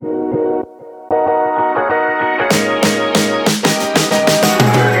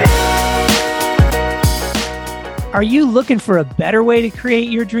Are you looking for a better way to create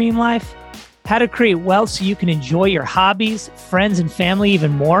your dream life? How to create wealth so you can enjoy your hobbies, friends, and family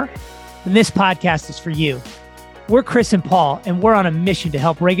even more? Then this podcast is for you. We're Chris and Paul, and we're on a mission to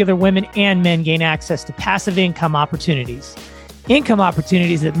help regular women and men gain access to passive income opportunities. Income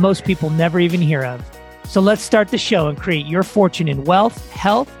opportunities that most people never even hear of. So let's start the show and create your fortune in wealth,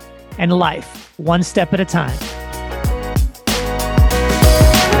 health, and life, one step at a time.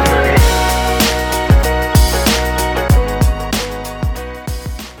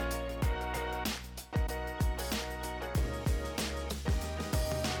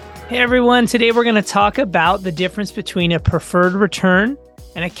 Hey everyone, today we're going to talk about the difference between a preferred return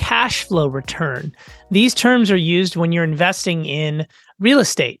and a cash flow return. These terms are used when you're investing in real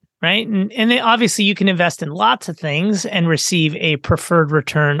estate, right? And obviously you can invest in lots of things and receive a preferred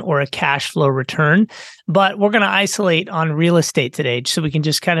return or a cash flow return, but we're going to isolate on real estate today so we can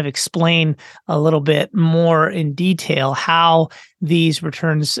just kind of explain a little bit more in detail how these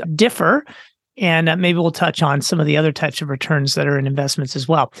returns differ. And maybe we'll touch on some of the other types of returns that are in investments as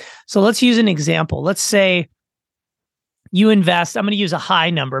well. So let's use an example. Let's say you invest, I'm going to use a high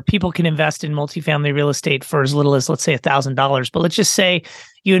number. People can invest in multifamily real estate for as little as, let's say, $1,000. But let's just say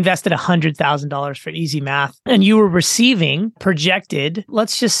you invested $100,000 for easy math, and you were receiving projected,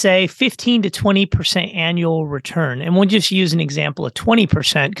 let's just say 15 to 20% annual return. And we'll just use an example of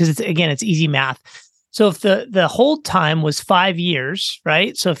 20% because it's easy math. So if the hold time was 5 years,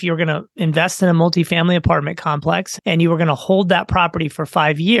 right? So if you were going to invest in a multifamily apartment complex and you were going to hold that property for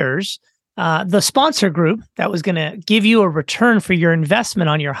 5 years, the sponsor group that was going to give you a return for your investment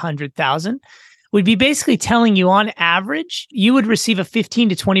on your $100,000 would be basically telling you on average, you would receive a 15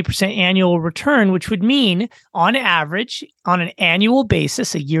 to 20% annual return, which would mean on average, on an annual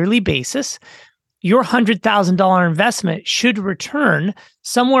basis, a yearly basis, your $100,000 investment should return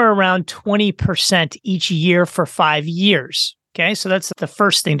somewhere around 20% each year for 5 years. Okay, so that's the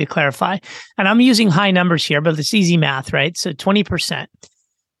first thing to clarify. And I'm using high numbers here, but it's easy math, right? So 20%.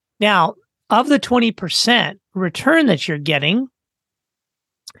 Now, of the 20% return that you're getting,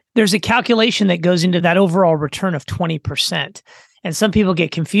 there's a calculation that goes into that overall return of 20%. And some people get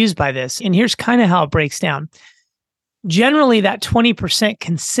confused by this. And here's kind of how it breaks down. Generally, that 20%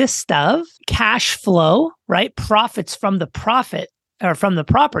 consists of cash flow, right? Profits from the property,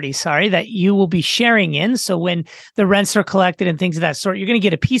 that you will be sharing in. So when the rents are collected and things of that sort, you're going to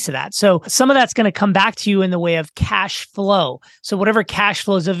get a piece of that. So some of that's going to come back to you in the way of cash flow. So whatever cash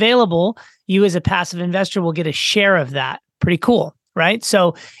flow is available, you as a passive investor will get a share of that. Pretty cool, right?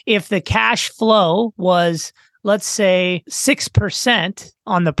 So if the cash flow was, let's say 6%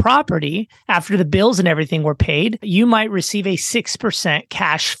 on the property after the bills and everything were paid, you might receive a 6%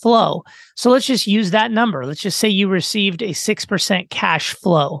 cash flow. So let's just use that number. Let's just say you received a 6% cash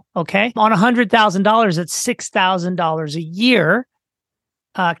flow, okay? On $100,000, that's $6,000 a year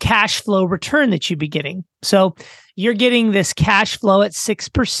cash flow return that you'd be getting. So you're getting this cash flow at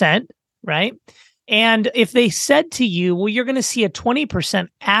 6%, right? And if they said to you, well, you're going to see a 20%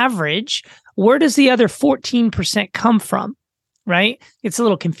 average, where does the other 14% come from, right? It's a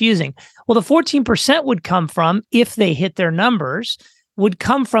little confusing. Well, the 14% would come from, if they hit their numbers, would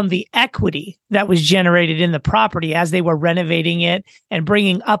come from the equity that was generated in the property as they were renovating it and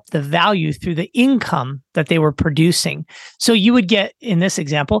bringing up the value through the income that they were producing. So you would get, in this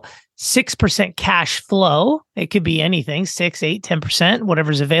example, 6% cash flow. It could be anything, 6, 8, 10%,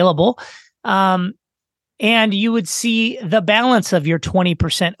 whatever's available. And you would see the balance of your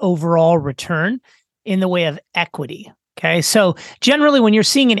 20% overall return in the way of equity. Okay. So generally, when you're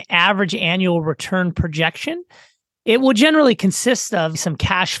seeing an average annual return projection, it will generally consist of some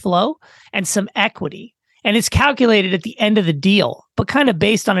cash flow and some equity. And it's calculated at the end of the deal, but kind of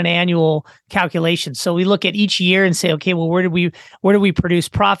based on an annual calculation. So we look at each year and say, okay, well, where did we produce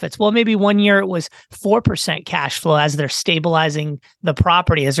profits? Well, maybe one year it was 4% cash flow as they're stabilizing the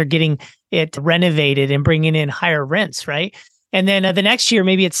property, as they're getting it renovated and bringing in higher rents, right? And then the next year,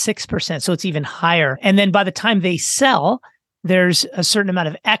 maybe it's 6%. So it's even higher. And then by the time they sell, there's a certain amount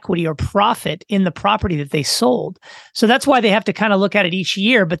of equity or profit in the property that they sold. So that's why they have to kind of look at it each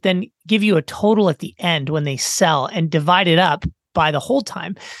year, but then give you a total at the end when they sell and divide it up by the whole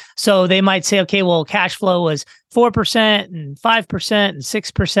time. So they might say, okay, well, cash flow was 4% and 5% and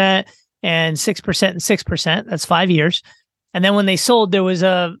 6% and 6% and 6%. That's 5 years. And then when they sold, there was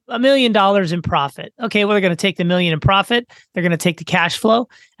 $1 million in profit. Okay, well, they're going to take the $1 million in profit. They're going to take the cash flow,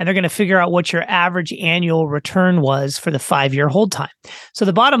 and they're going to figure out what your average annual return was for the 5-year hold time. So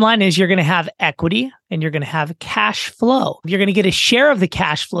the bottom line is you're going to have equity and you're going to have cash flow. You're going to get a share of the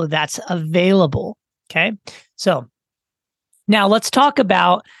cash flow that's available. Okay, so now let's talk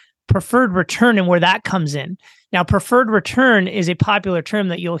about preferred return and where that comes in. Now, preferred return is a popular term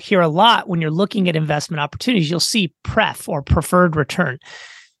that you'll hear a lot when you're looking at investment opportunities. You'll see pref or preferred return.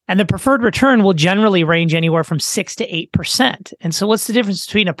 And the preferred return will generally range anywhere from 6 to 8%. And so what's the difference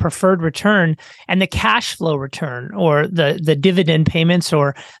between a preferred return and the cash flow return, or the dividend payments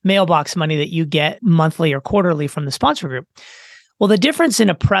or mailbox money that you get monthly or quarterly from the sponsor group? Well, the difference in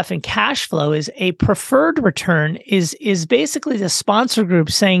a pref and cash flow is a preferred return is basically the sponsor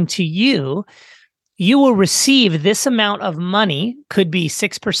group saying to you, you will receive this amount of money, could be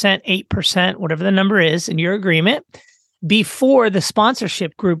 6%, 8%, whatever the number is in your agreement, before the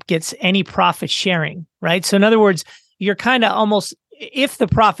sponsorship group gets any profit sharing, right? So in other words, you're kind of almost, if the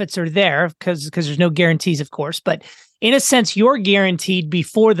profits are there, because there's no guarantees, of course, but in a sense, you're guaranteed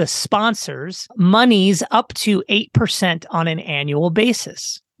before the sponsors monies up to 8% on an annual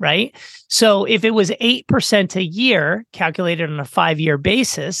basis, right? So if it was 8% a year, calculated on a 5-year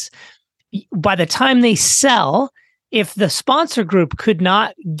basis, by the time they sell, if the sponsor group could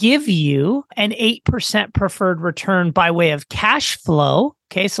not give you an 8% preferred return by way of cash flow,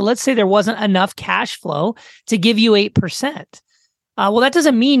 okay, so let's say there wasn't enough cash flow to give you 8%. Well, that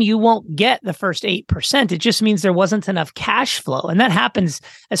doesn't mean you won't get the first 8%. It just means there wasn't enough cash flow. And that happens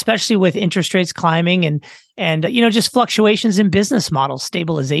especially with interest rates climbing and just fluctuations in business models,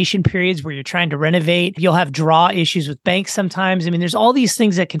 stabilization periods where you're trying to renovate. You'll have draw issues with banks sometimes. I mean, there's all these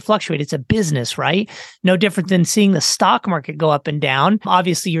things that can fluctuate. It's a business, right? No different than seeing the stock market go up and down.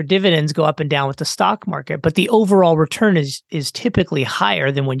 Obviously, your dividends go up and down with the stock market, but the overall return is typically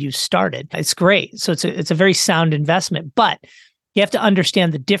higher than when you started. It's great. So it's a very sound investment, but you have to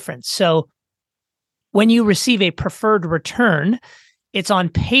understand the difference. So when you receive a preferred return, it's on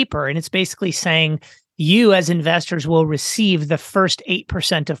paper, and it's basically saying you as investors will receive the first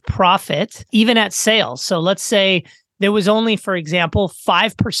 8% of profit, even at sales. So let's say there was only, for example,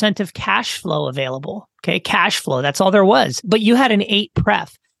 5% of cash flow available. Okay, cash flow, that's all there was. But you had an 8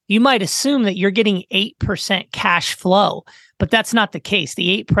 pref. You might assume that you're getting 8% cash flow, but that's not the case. The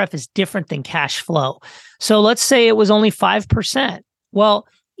 8 pref is different than cash flow. So let's say it was only 5%. Well,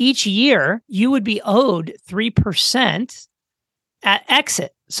 each year you would be owed 3% at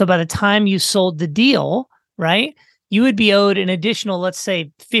exit. So by the time you sold the deal, right, you would be owed an additional, let's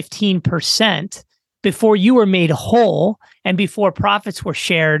say 15% before you were made whole and before profits were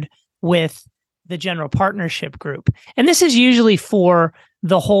shared with the general partnership group. And this is usually for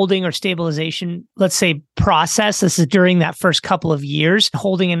the holding or stabilization, let's say, process. This is during that first couple of years,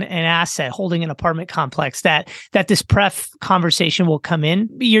 holding an asset, holding an apartment complex, that this pref conversation will come in.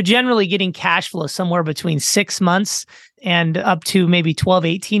 You're generally getting cash flow somewhere between 6 months and up to maybe 12,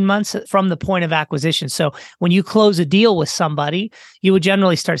 18 months from the point of acquisition. So when you close a deal with somebody, you would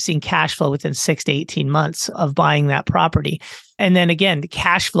generally start seeing cash flow within 6 to 18 months of buying that property. And then again, the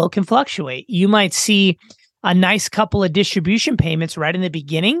cash flow can fluctuate. You might see a nice couple of distribution payments right in the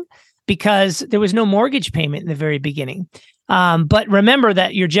beginning because there was no mortgage payment in the very beginning. But remember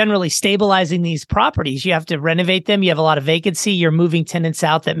that you're generally stabilizing these properties. You have to renovate them. You have a lot of vacancy. You're moving tenants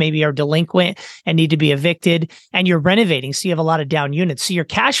out that maybe are delinquent and need to be evicted, and you're renovating. So you have a lot of down units. So your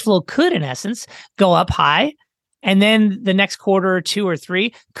cash flow could, in essence, go up high. And then the next quarter or 2 or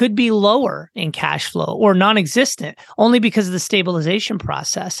 3 could be lower in cash flow or non-existent, only because of the stabilization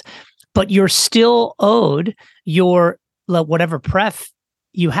process. But you're still owed your whatever pref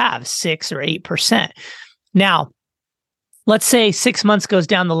you have, 6 or 8%. Now, let's say 6 months goes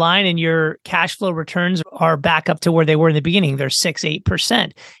down the line and your cash flow returns are back up to where they were in the beginning. They're 6,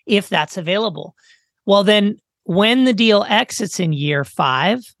 8%, if that's available. Well, then when the deal exits in year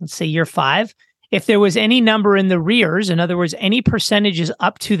 5, let's say year 5, if there was any number in the rears, in other words, any percentages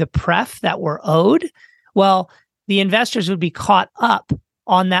up to the pref that were owed, well, the investors would be caught up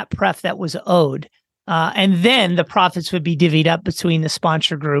on that pref that was owed. And then the profits would be divvied up between the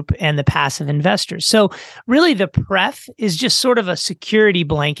sponsor group and the passive investors. So really the pref is just sort of a security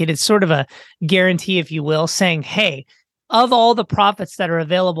blanket. It's sort of a guarantee, if you will, saying, hey, of all the profits that are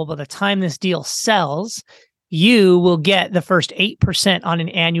available by the time this deal sells, you will get the first 8% on an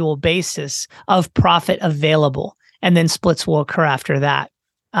annual basis of profit available. And then splits will occur after that.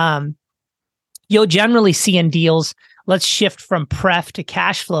 You'll generally see in deals, let's shift from pref to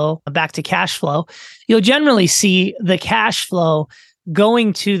cash flow, back to cash flow. You'll generally see the cash flow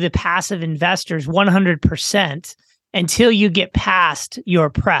going to the passive investors 100% until you get past your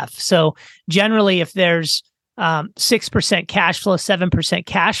pref. So generally, if there's 6% cash flow, 7%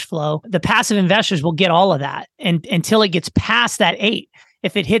 cash flow, the passive investors will get all of that and until it gets past that 8.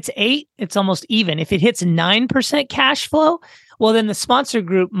 If it hits 8, it's almost even. If it hits 9% cash flow, well, then the sponsor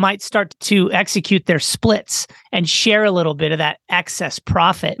group might start to execute their splits and share a little bit of that excess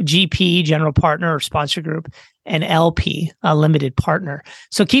profit, GP, general partner or sponsor group, and LP, a limited partner.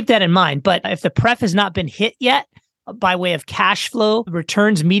 So keep that in mind. But if the pref has not been hit yet by way of cash flow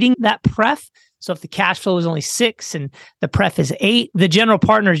returns meeting that pref, so if the cash flow is only 6 and the pref is 8, the general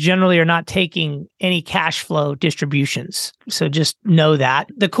partners generally are not taking any cash flow distributions. So just know that.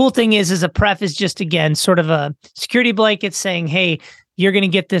 The cool thing is a pref is just, again, sort of a security blanket saying, hey, you're going to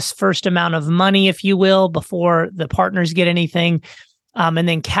get this first amount of money, if you will, before the partners get anything. And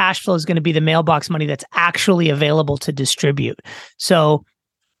then cash flow is going to be the mailbox money that's actually available to distribute. So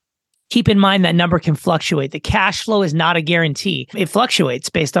keep in mind that number can fluctuate. The cash flow is not a guarantee. It fluctuates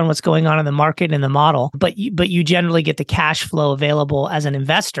based on what's going on in the market and the model, but you generally get the cash flow available as an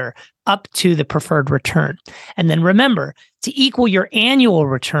investor up to the preferred return. And then remember, to equal your annual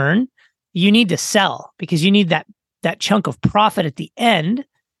return, you need to sell because you need that chunk of profit at the end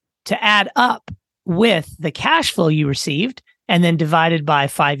to add up with the cash flow you received and then divided by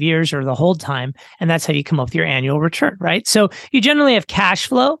 5 years or the hold time. And that's how you come up with your annual return, right? So you generally have cash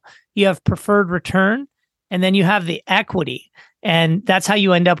flow, you have preferred return, and then you have the equity. And that's how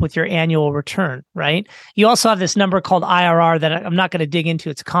you end up with your annual return, right? You also have this number called IRR that I'm not going to dig into.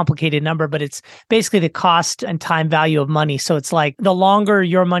 It's a complicated number, but it's basically the cost and time value of money. So it's like the longer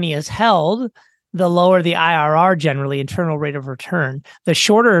your money is held, the lower the IRR, generally internal rate of return. The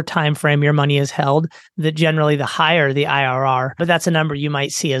shorter time frame your money is held, the higher the IRR. But that's a number you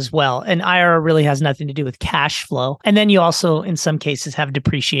might see as well. And IRR really has nothing to do with cash flow. And then you also, in some cases, have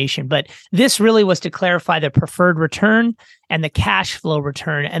depreciation. But this really was to clarify the preferred return and the cash flow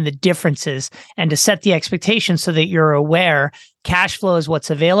return and the differences, and to set the expectation so that you're aware cash flow is what's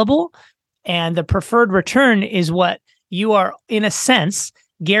available, and the preferred return is what you are, in a sense,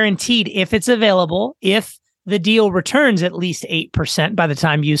 guaranteed if it's available. If the deal returns at least 8% by the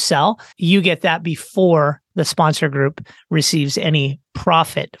time you sell, you get that before the sponsor group receives any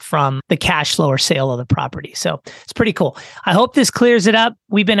profit from the cash flow or sale of the property. So it's pretty cool. I hope this clears it up.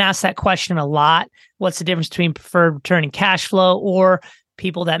 We've been asked that question a lot. What's the difference between preferred return and cash flow? Or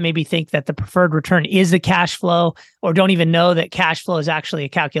people that maybe think that the preferred return is the cash flow, or don't even know that cash flow is actually a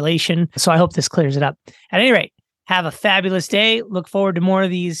calculation. So I hope this clears it up. At any rate, have a fabulous day. Look forward to more of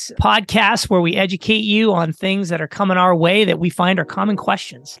these podcasts where we educate you on things that are coming our way that we find are common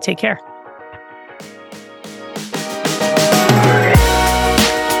questions. Take care.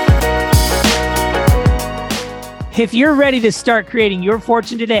 If you're ready to start creating your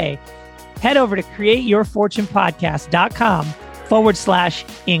fortune today, head over to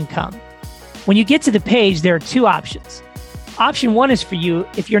createyourfortunepodcast.com/income. When you get to the page, there are 2 options. Option 1 is for you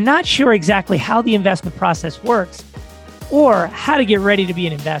if you're not sure exactly how the investment process works or how to get ready to be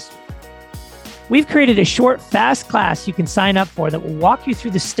an investor. We've created a short, fast class you can sign up for that will walk you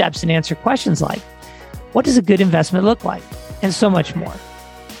through the steps and answer questions like, what does a good investment look like? And so much more.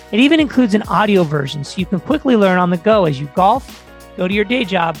 It even includes an audio version so you can quickly learn on the go as you golf, go to your day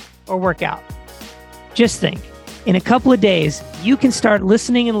job, or work out. Just think, in a couple of days, you can start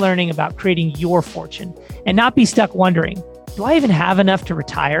listening and learning about creating your fortune and not be stuck wondering, do I even have enough to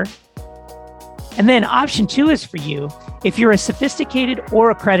retire? And then option 2 is for you if you're a sophisticated or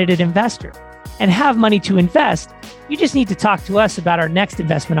accredited investor and have money to invest. You just need to talk to us about our next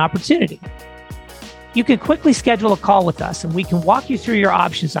investment opportunity. You can quickly schedule a call with us and we can walk you through your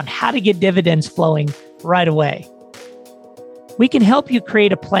options on how to get dividends flowing right away. We can help you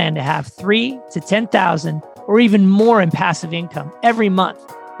create a plan to have $3,000 to $10,000 or even more in passive income every month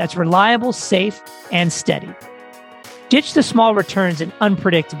that's reliable, safe, and steady. Ditch the small returns and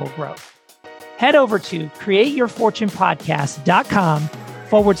unpredictable growth. Head over to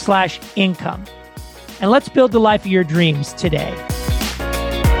createyourfortunepodcast.com/income. And let's build the life of your dreams today.